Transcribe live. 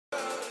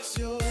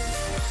Team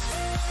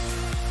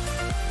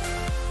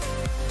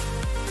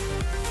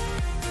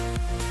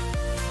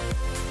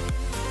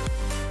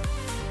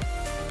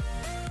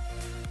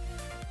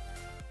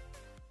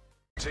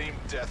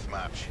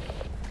deathmatch.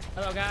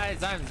 Hello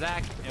guys, I'm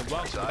Zach, and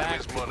welcome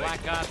back to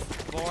Black Ops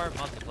 4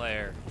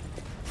 Multiplayer.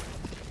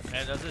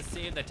 And does it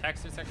seem the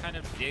textures are kind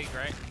of big,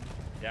 right?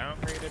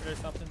 Downgraded or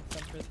something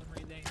for some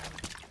reason?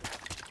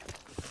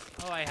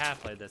 Oh, I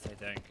have played this, I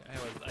think.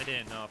 I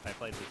didn't know if I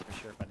played this for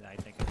sure, but I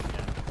think I did.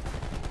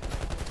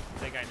 I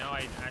think I know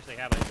I actually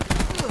have it.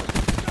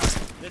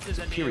 This is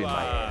a new,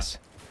 a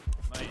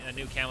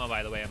new camo,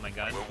 by the way, on my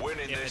gun. We're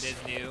winning if this. It is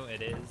new,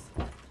 it is.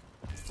 I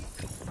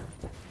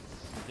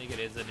think it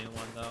is a new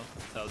one though,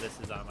 so this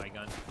is on my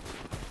gun.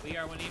 We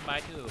are winning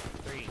by 2,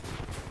 3.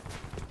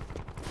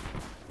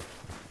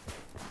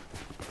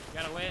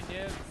 Gotta win,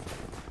 dudes.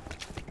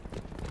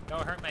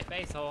 Don't hurt my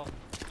face hole.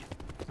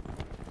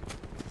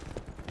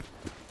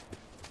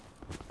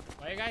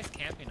 Why are you guys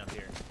camping up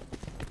here?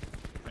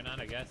 Why not,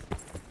 I guess.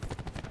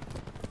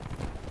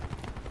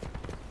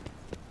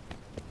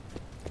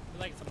 I feel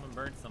like someone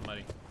burned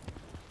somebody.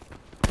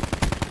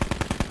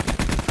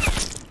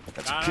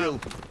 That's a kill.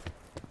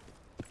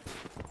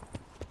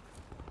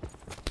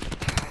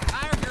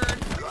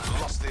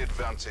 Lost the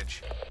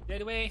advantage.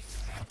 Did we?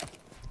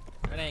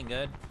 That ain't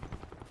good.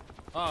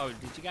 Oh,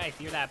 did you guys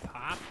hear that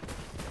pop?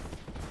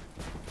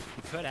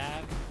 You could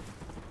have.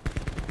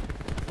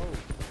 Oh.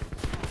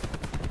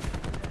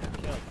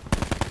 Killed.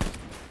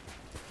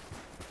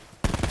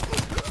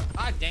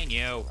 Ah, dang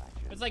you.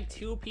 There's like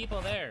 2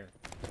 people there.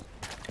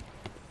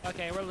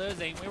 Okay, we're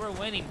losing. We were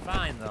winning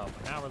fine though,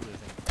 but now we're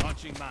losing.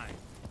 Launching mine.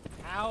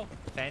 How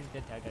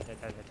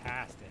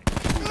fantastic.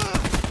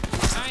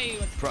 Hi,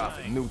 what's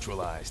Profit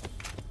neutralized.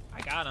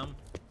 I got him.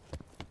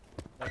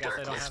 I guess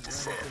I don't have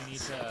room for me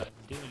to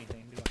do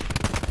anything, do I?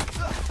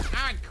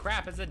 Ah,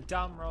 crap, it's a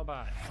dumb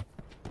robot.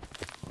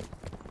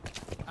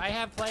 I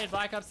have played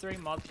Black Ops 3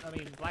 Black Ops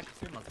 3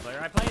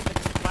 multiplayer. I played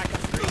the Black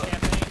Ops 3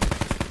 campaign.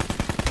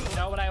 You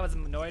know what I was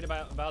annoyed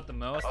about the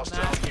most?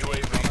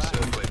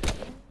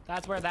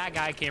 That's where that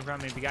guy came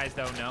from, if you guys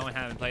don't know and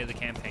haven't played the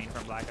campaign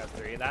from Black Ops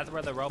 3. That's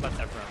where the robots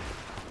are from.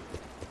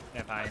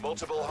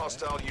 Multiple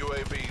hostile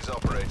UAVs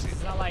operating.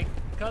 It's not like,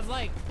 cause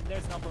like,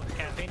 there's no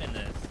campaign in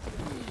this.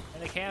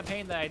 And the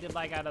campaign that I did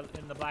like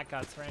in the Black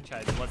Ops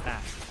franchise was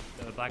that,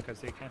 the Black Ops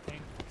 3 campaign.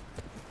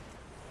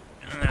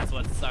 And that's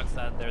what sucks,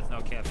 that there's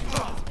no campaign in this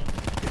one.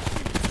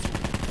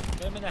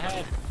 Hit him in the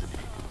head.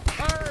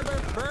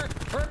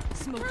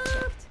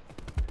 Smoked.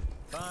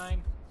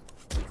 Fine.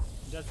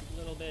 Just a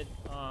little bit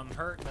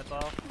hurt, that's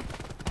all.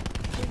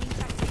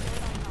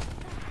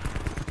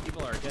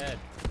 People are dead.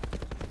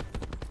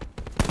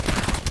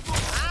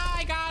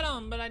 I got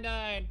him, but I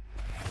died.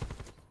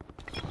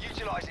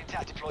 Utilizing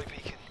tap deploy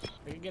beacon.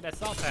 We can get a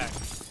cell pack.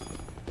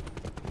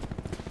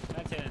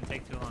 That didn't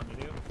take too long to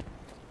do.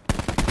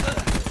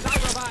 Die,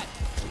 robot!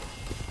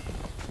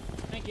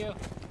 Thank you.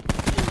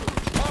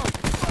 Oh!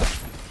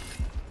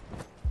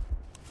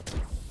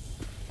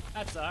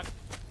 That sucked.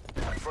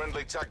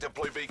 Friendly tac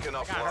deploy beacon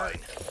I got offline. hurt.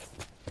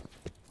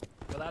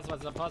 Well, that's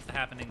what's supposed to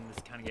happen in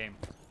this kind of game.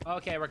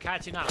 Okay, we're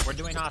catching up. We're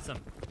doing awesome.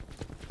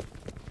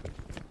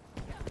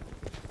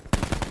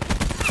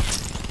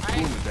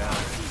 Boom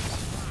down.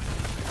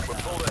 We're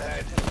pulled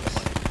ahead.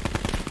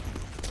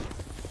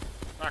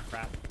 Oh,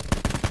 crap.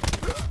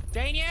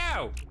 Dang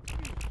you!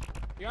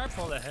 You are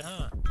pulled ahead,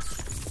 huh?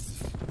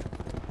 It's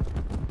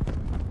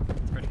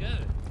pretty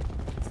good.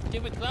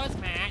 Stupid close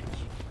match.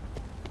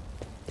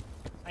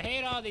 I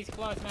hate all these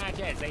close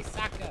matches. They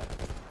suck. They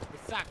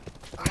suck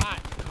a lot.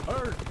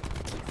 Hurt.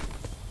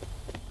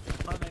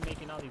 Why am I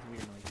making all these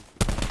weird noises?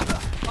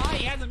 Oh,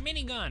 he has a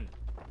minigun.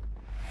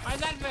 Why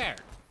is that fair?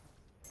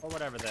 Or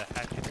whatever the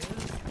heck it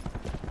is.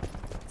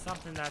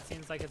 Something that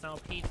seems like it's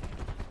OP.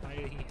 Why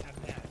did he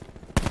have that?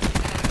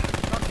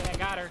 Okay, I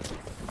got her.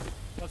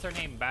 What's her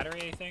name?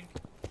 Battery, I think?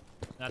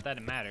 Not that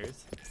it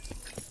matters.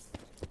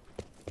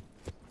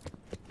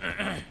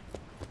 There's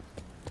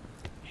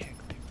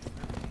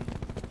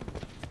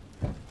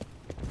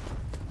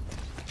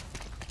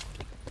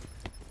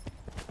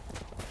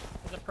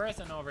a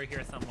person over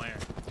here somewhere.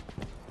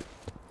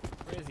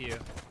 Where is you?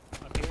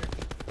 Up here?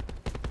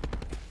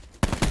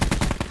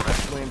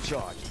 Flame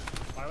charged.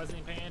 Why wasn't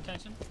he paying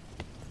attention?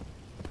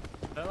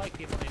 I feel like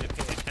people need to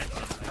pay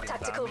attention. Like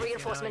Tactical zombies,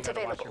 reinforcement you know,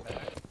 you gotta watch available. your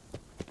back.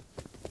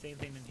 Same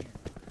thing in here.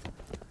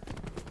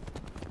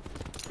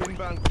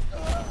 Inbound.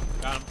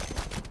 Got him.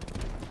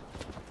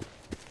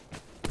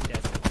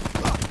 Dead.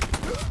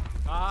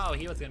 Oh,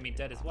 he was gonna be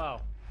dead as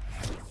well.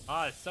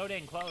 Oh, it's so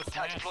dang close.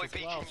 Smash as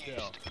well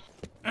still.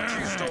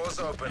 Stores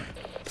open.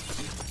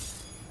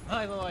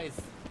 Hi boys.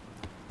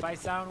 If I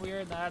sound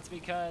weird, that's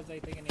because I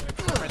think I need to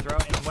clear my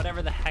throat and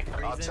whatever the heck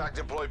reason. Our tac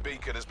deploy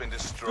beacon has been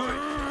destroyed.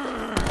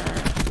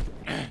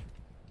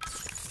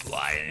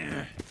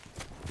 Why?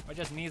 I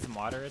just need some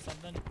water or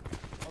something.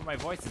 Or my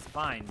voice is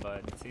fine,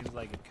 but it seems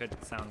like it could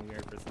sound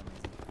weird for some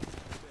reason.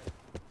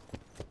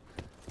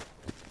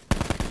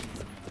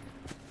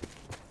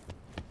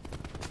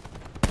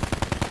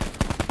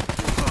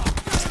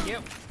 Thank you.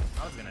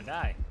 was gonna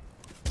die.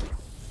 But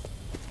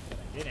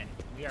I didn't.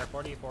 We are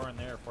 44 and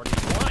they're 41.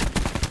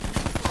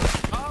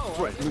 Oh,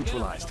 Threat I didn't get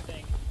him, I neutralized. don't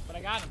think. But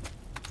I got him.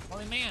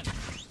 Holy man.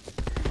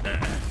 I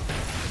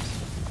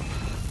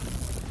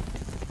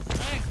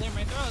didn't clear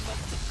my throat. That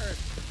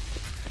hurts.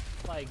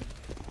 Like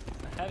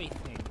a heavy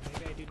thing.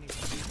 Maybe I do need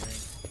some food drink.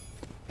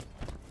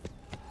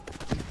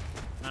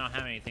 I don't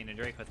have anything to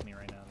drink with me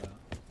right now, though.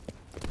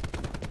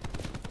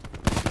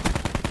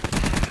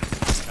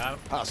 Got him.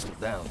 Hostile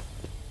down.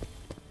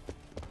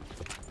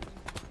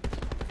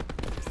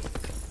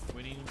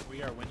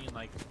 We are winning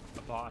like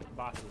a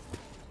bosses.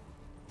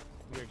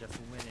 We are just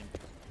winning.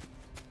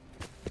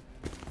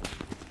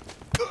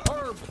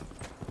 Herb!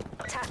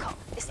 TACOM,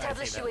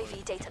 establish that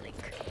UAV data link.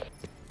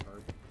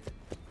 Herb.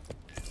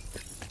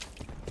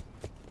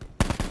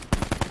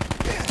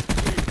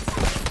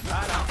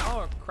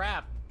 Oh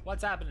crap!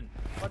 What's happening?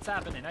 What's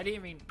happening? I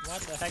didn't even.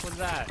 What the heck was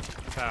that?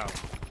 Oh.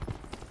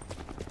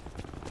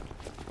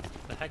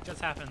 The heck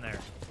just happened there?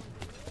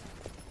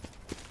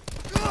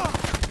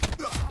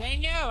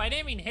 Dang you! I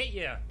didn't even hit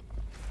you.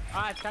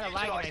 Ah, it's kind of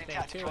lagging, I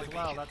think, too, as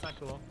well. That's not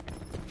cool.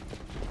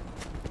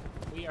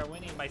 We are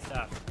winning by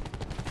stuff.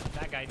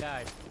 That guy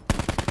died.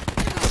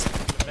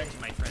 Thanks,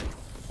 my friend.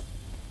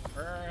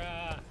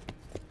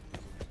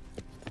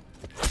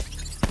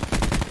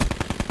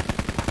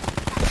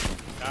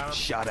 Got him.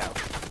 Shot out.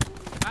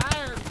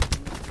 Fire!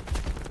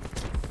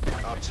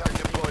 Our TAC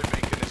deploy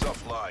beacon is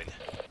offline.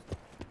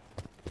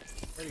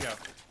 Where'd he go?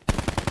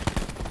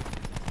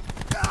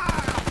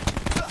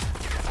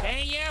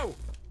 Dang you!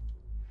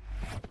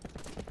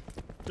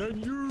 Dang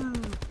you!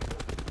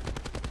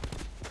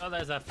 Oh,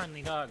 there's a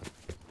friendly dog.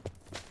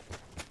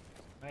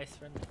 Nice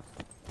friendly.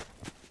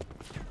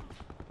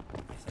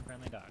 Nice and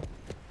friendly dog.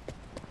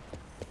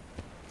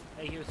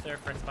 Thank you, sir,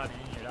 for spotting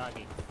in your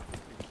doggy.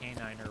 Your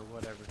canine or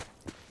whatever.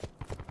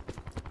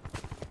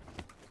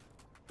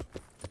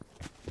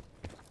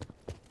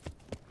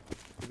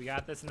 We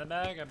got this in the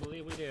bag? I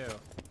believe we do.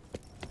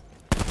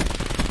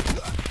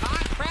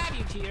 Ah, crap,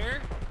 you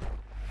cheater!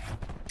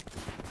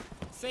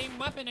 Same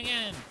weapon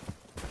again!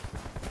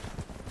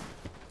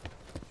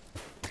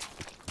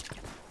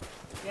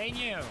 Dang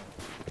you!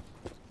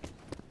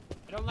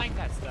 I don't like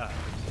that stuff.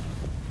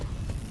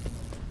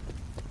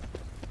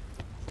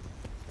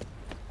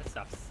 That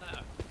stuff sucks.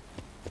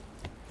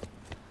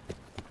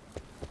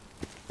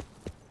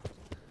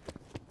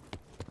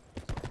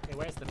 Okay,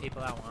 where's the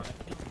people that want to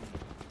kill me?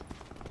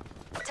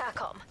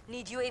 TACOM,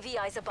 need UAV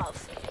eyes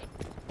above.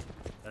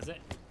 Does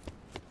it?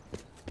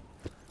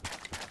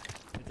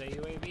 It's a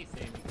UAV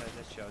thing because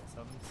it showed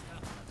some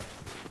stuff on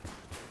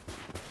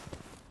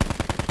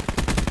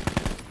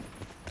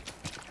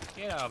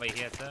it. Get over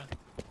here, sir.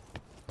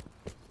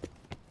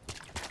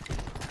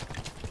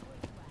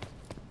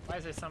 Why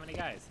is there so many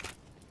guys?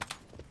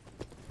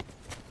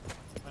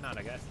 Why not,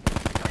 I guess?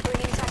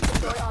 Bringing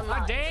tactical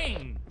online. Ah,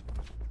 dang!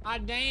 Ah,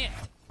 dang it!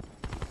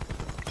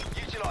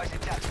 Utilizing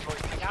tactical.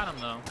 I got him,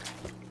 though.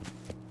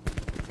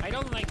 I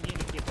don't like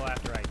getting people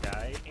after I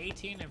die.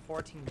 18 and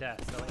 14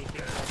 deaths, so 18 and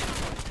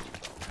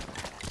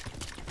 14.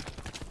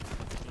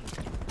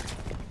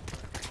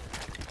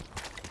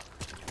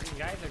 These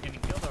guys are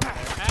getting killed over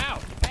there. Ow!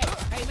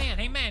 Hey man,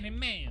 hey man, hey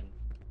man!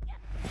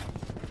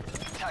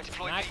 TAC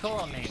deploy Not beacon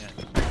cool, used.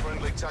 man.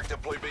 Friendly TAC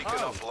deploy beacon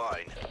Oh.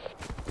 offline.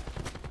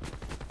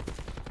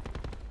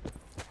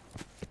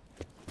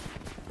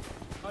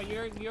 Oh,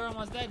 you're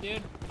almost dead,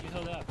 dude. You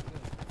held up.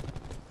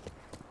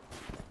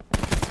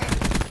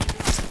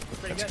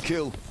 Pretty That's a good.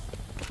 kill.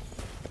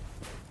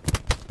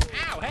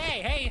 Ow!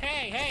 Hey, hey,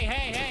 hey, hey,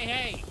 hey, hey,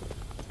 hey!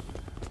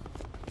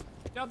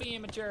 Don't be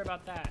immature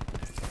about that.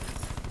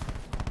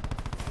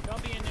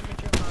 Don't be an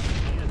immature monster.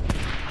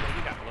 Oh,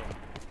 you got blue.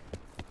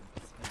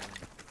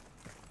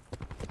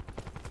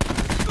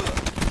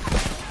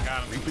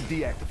 Got him. Reaper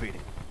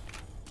deactivated.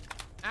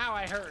 Ow,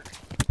 I hurt.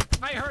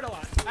 I hurt a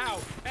lot. Ow.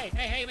 Hey,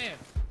 hey, hey, man.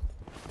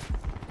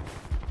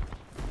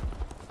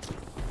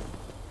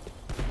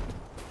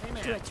 Hey,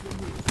 man.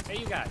 Hey,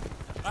 you guys.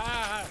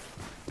 Ah.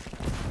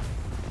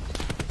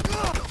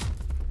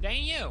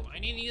 Dang you. I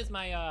need to use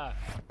my,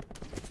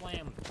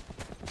 slam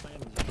thing.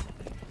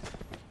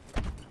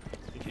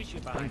 Did you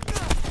shoot behind me?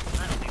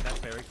 I don't think that's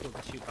very cool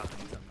to shoot behind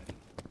somebody.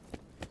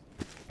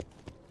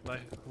 But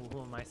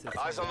who am I supposed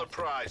to Eyes on the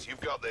prize.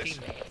 You've got this.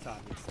 Teammates,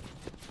 obviously.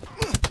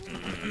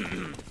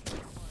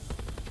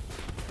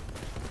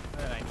 What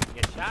did I need to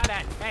get shot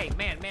at? Hey,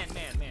 man. Hey,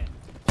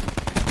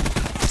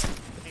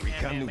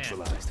 Recon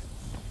neutralized.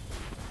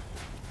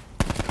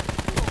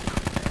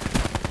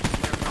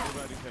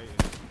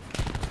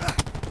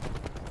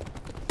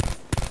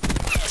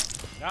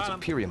 Got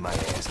him. Superior, my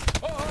ass.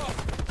 Oh!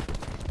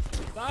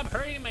 Stop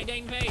hurting my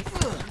dang face.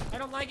 I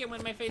don't like it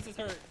when my face is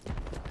hurt.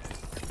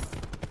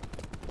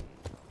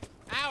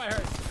 Ow, it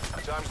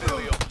hurts. Time's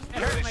nearly up. It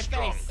hurt Finish my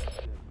strong. face.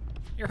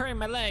 You're hurting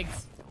my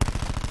legs.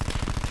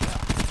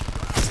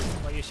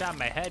 Well, you shot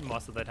my head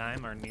most of the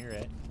time, or near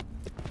it.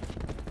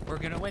 We're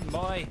gonna win,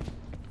 boy.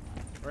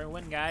 We're gonna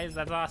win, guys.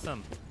 That's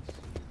awesome.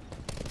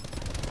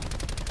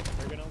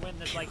 We're gonna win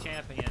this like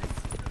champions.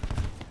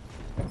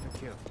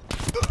 Thank you.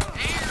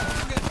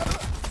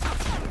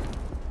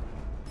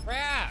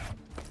 Crap!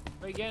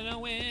 We're gonna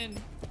win.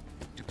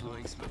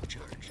 Deploying smoke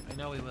charge. I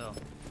know we will.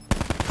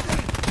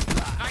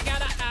 I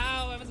gotta.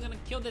 Ow! I was gonna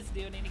kill this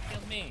dude and he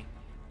killed me.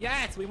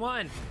 Yes, we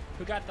won.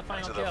 Who got the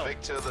final To kill? the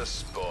victor, the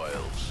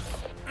spoils.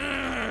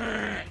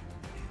 Alright.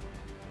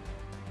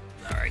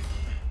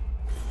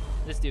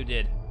 This dude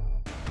did.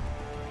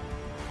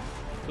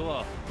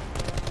 Cool.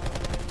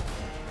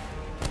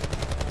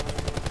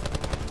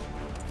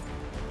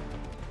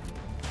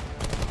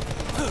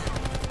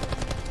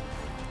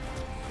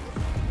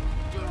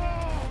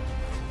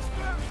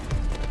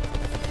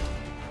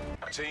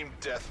 Team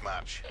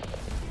deathmatch.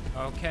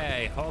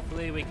 Okay,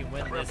 hopefully we can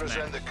win this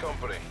Represent match. the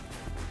company.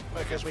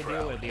 Make us If we do,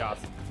 proud. it'd be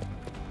awesome.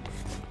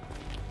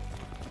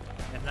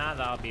 If not,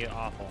 that'll be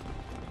awful.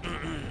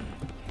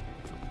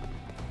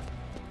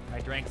 I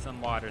drank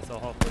some water, so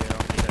hopefully I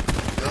don't need it.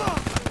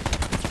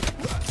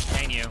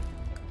 Dang you.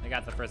 I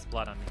got the first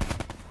blood on me.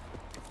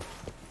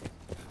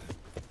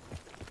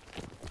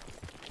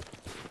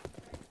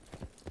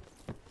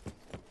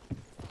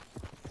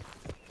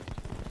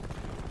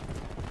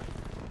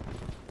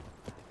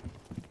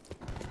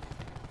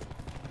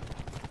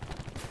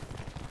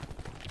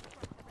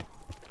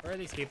 Where are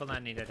these people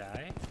that need to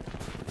die?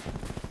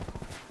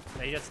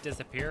 They just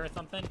disappear or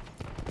something?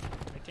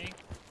 I think.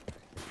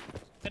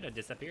 Could have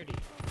disappeared.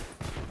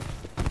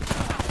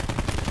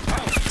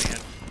 Oh man.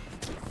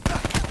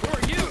 Who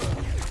are you?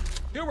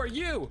 Who are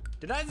you?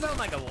 Did that sound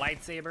like a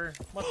lightsaber?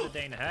 What the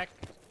dang heck?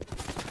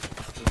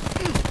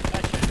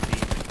 That shouldn't be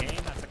in the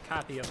game. That's a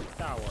copy of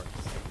Star Wars.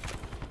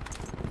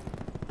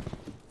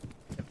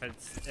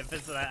 If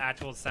it's the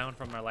actual sound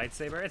from our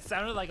lightsaber, it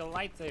sounded like a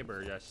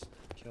lightsaber just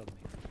killed me.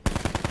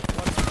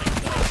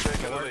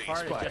 The worst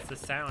part is just the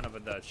sound of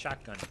the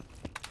shotgun.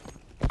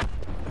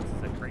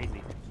 This is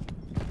crazy.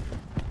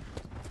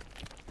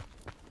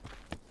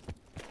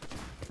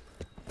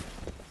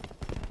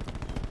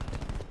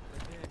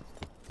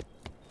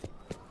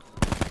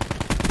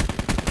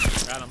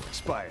 Got him.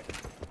 Expired.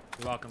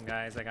 You're welcome,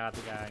 guys. I got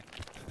the guy.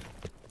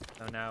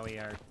 So now we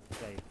are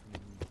safe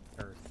from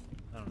Earth.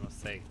 I don't know,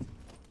 safe.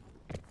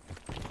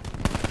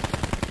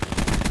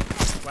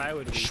 Why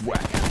would we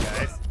Schwack.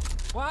 guys?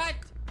 What?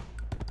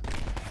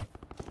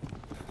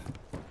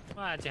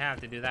 Why'd you have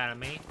to do that on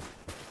me?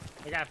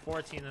 I got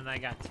 14 and I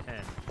got 10.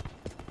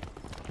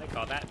 I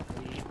call that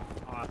pretty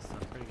awesome.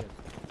 Pretty good.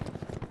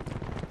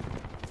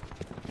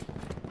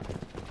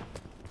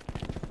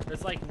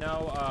 There's like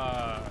no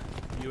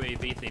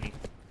UAV thingy.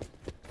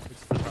 Which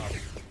is the problem.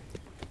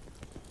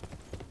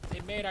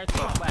 They made our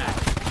team whack.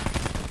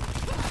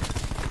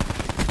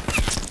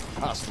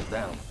 Hostile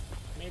down.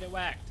 Made it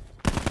whacked.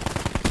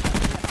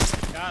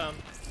 Got him.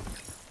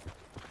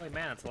 Holy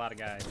man, that's a lot of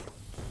guys.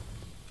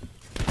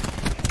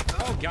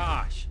 Oh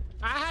gosh.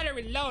 I had to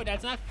reload,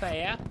 that's not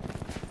fair.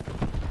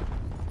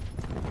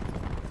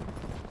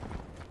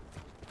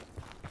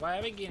 Why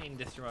are we getting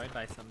destroyed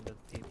by some of the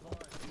people?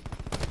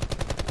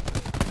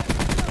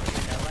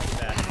 I like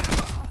that.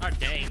 Oh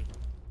dang.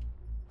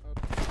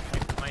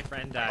 My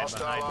friend died Hostile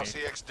behind me.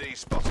 RCXD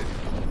spotted.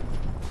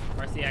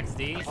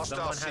 RCXD? Hostile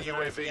Someone has an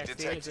CUAV RCXD? Is it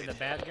detected. the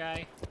bad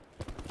guy?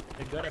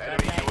 The good or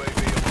bad Enemy guy?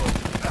 UAV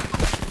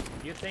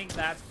above. You think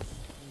that's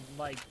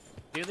like,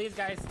 do these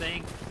guys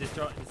think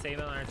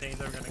saving our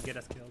teams are gonna get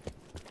us killed?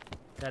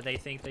 That they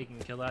think they can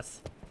kill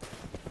us?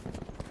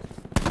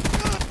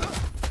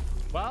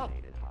 Well,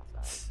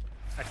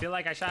 I feel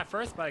like I shot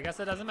first, but I guess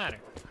it doesn't matter.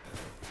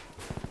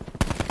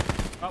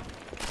 Oh.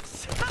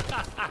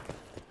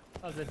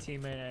 That was a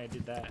teammate and I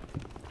did that.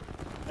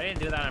 I didn't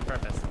do that on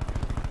purpose.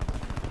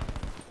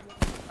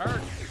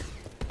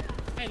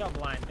 Hey, don't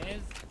blind,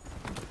 Miz.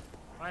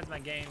 Why is my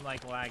game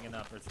like lagging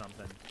up or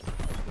something?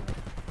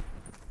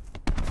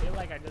 I feel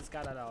like I just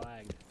got it all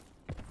lagged.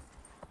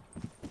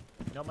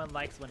 No one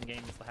likes when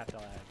games have to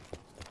lag.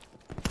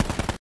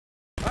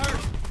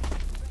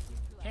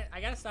 I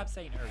gotta stop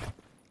saying Earth.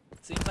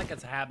 It seems like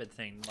it's a habit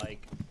thing,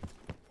 like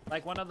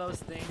one of those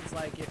things,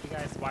 like if you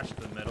guys watch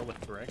The Middle with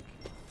Brick,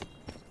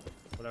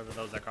 whatever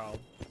those are called,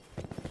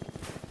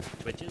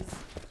 witches.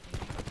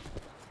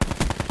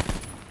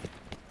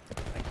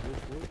 Like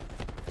whoop whoop.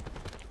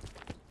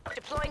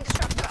 Deploying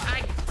structure.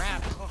 Ay,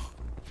 crap.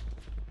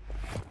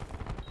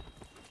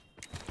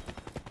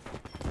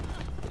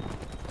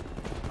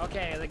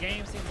 Okay, the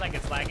game seems like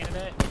it's lagging a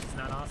bit, which is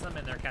not awesome,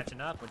 and they're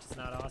catching up, which is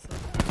not awesome.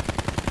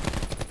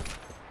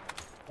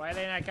 Why are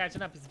they not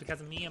catching up? It's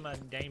because of me. I'm a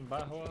dang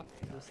butthole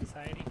to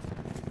society.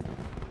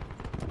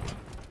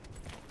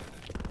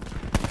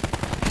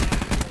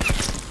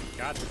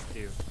 Got this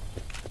dude.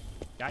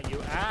 Got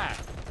you. Ah!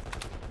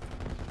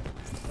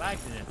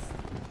 Lagness.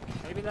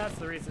 Maybe that's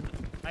the reason.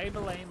 I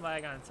blame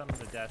lag on some of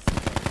the deaths.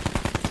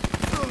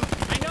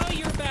 I know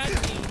you're bad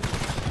mean.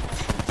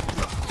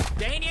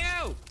 Dang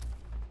you!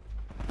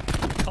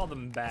 Call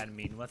them bad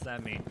mean. What's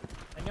that mean?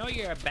 I know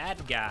you're a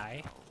bad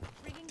guy.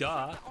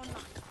 Duh.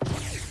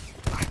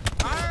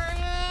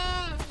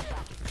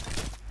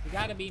 You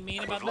gotta be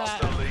mean about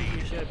that. I don't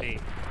think you should be.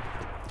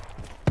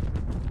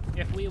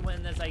 If we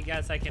win this, I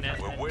guess I can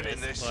end We're winning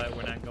this. but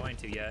we're not going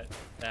to yet,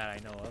 that I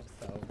know of,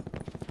 so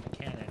I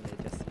can't end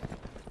it just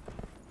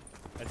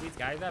because these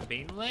guys are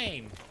being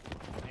lame.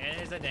 And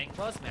it's a dang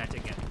close match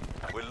again.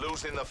 We're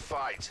losing the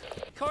fight.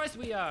 Of course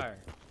we are.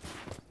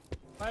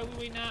 Why would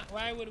we not?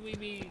 Why would we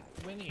be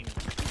winning?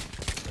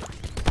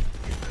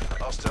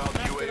 Hostile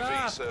Messed it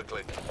UAV up.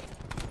 circling.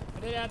 I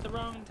did it at the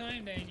wrong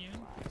time, dang you.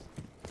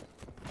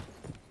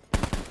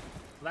 Well,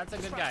 that's a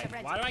good guy.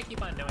 Why do I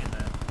keep on doing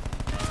that?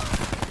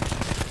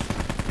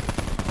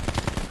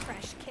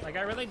 Crash kill. Like,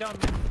 I really don't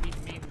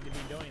mean to be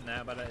doing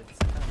that, but it's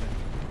happening.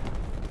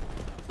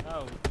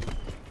 Oh.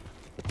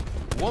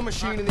 War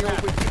machine in the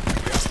open. We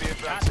have the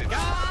advantage.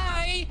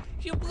 Guy!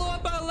 You blew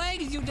up my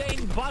legs, you dang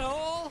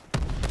butthole!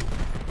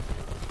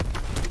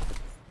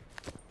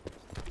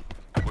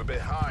 We're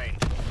behind.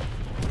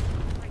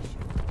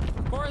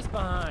 Of course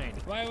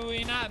behind. Why would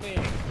we not be?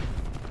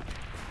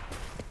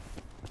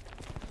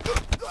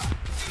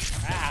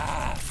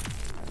 Ah!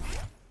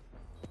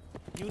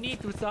 You need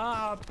to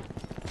stop.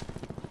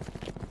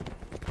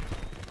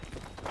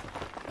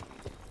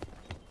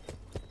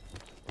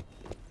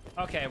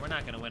 Okay, we're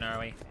not gonna win, are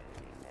we?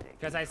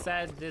 Because I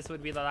said this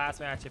would be the last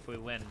match if we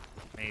win,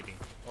 maybe.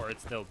 Or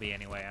it'd still be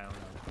anyway, I don't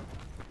know.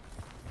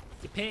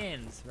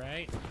 Depends,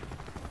 right?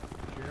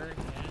 Sure,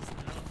 yes,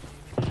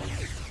 no, maybe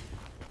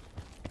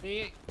not.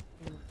 See,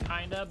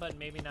 kinda, but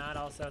maybe not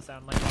also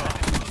sound like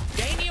that.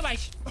 Dang you, I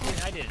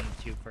didn't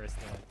shoot first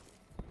though.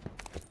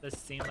 This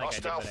seemed like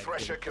Hostile I did, but I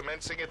thresher didn't.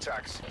 commencing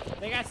attacks.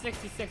 They got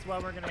 66,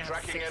 well we're gonna have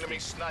Tracking 60. enemy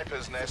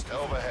sniper's nest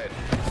overhead.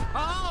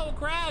 Oh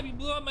crap, you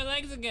blew up my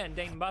legs again,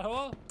 dang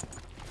butthole.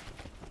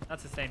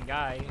 That's the same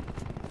guy.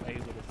 I would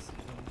assume.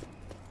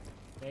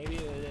 Maybe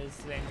it is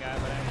the same guy,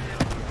 but I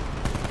don't know.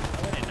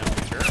 I wouldn't know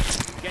for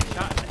sure. Get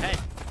shot in the head.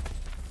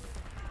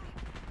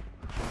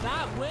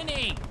 Stop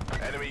winning!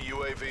 Enemy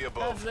UAV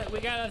above. We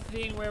got a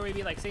thing where we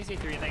be like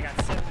 63 and they got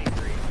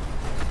 73.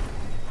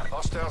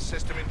 Hostile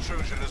system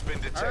intrusion has been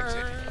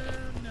detected.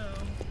 No.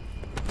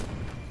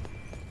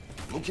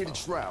 Located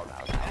shroud.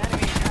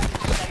 Enemy has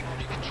disabled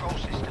your control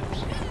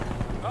systems.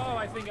 Oh,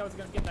 I think I was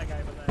gonna get that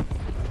guy, but then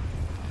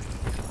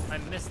I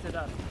messed it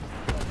up.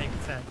 That makes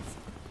sense.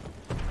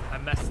 I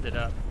messed it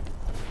up.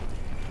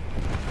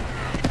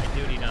 I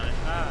dutied on it.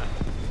 Ah.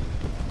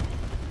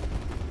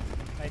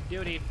 I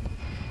dutied.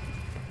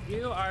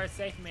 You are a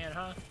safe man,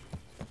 huh?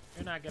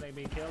 You're not gonna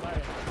be killed, are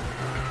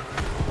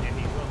you?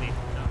 Maybe you will be.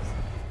 Who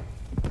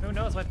knows? Who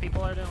knows what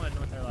people are doing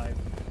with their life?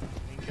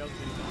 Being killed.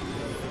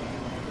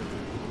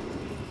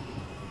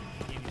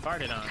 Being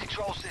farted on.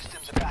 Control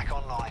systems are back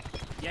online.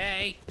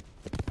 Yay!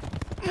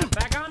 I'm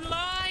back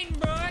online,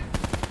 bud!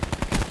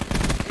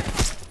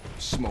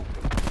 Smoke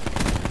them.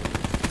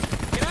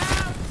 Get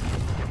out!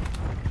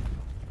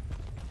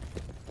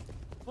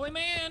 Holy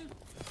man!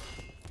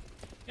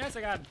 Yes,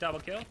 I got a double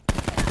kill.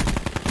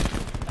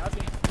 That was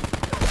me.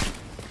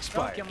 Don't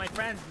Expired. kill my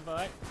friends,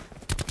 but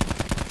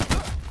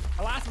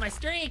I lost my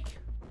streak!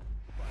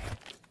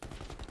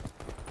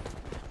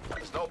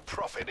 There's no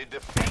profit in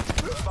defeat.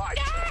 Fight.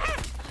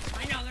 Ah!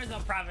 I know there's no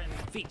profit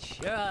in defeat.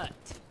 Shut.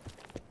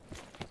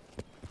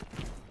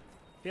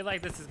 Feel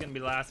like this is gonna be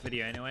the last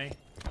video anyway.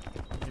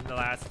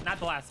 Not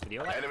the last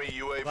video. Like, Enemy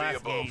UAV last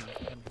above. game.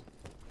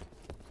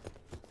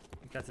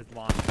 Because it's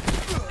long.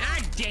 Ah,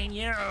 dang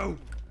you!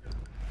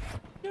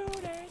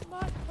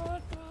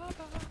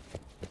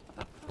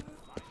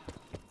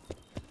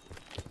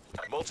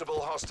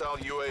 Multiple hostile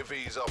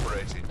UAVs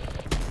operating.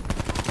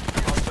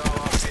 Hostile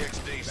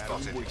RCXD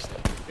spotted. I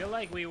feel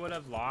like we would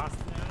have lost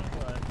now,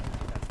 but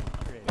that's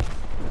not great.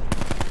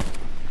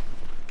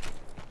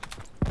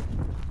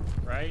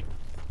 Right?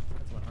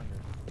 That's 100.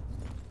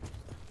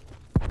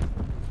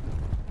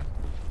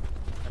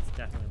 That's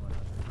definitely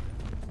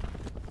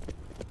 100.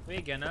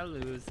 We're gonna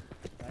lose.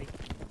 Like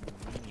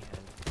me.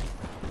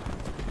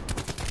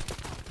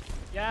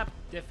 Yep,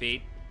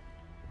 defeat.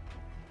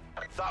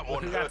 That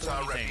one Who got hurt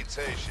our 20?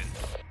 reputation.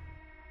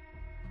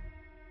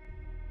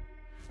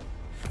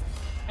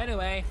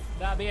 Anyway,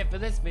 that'll be it for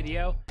this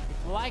video. If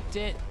you liked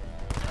it,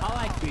 I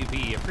like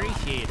BB,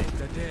 appreciate it.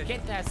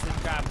 Hit that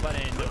subscribe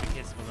button and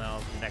notification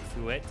bell next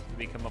to it to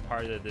become a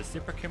part of the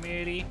super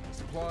community.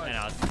 And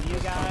I'll see you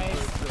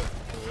guys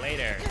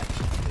later.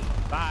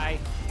 Bye.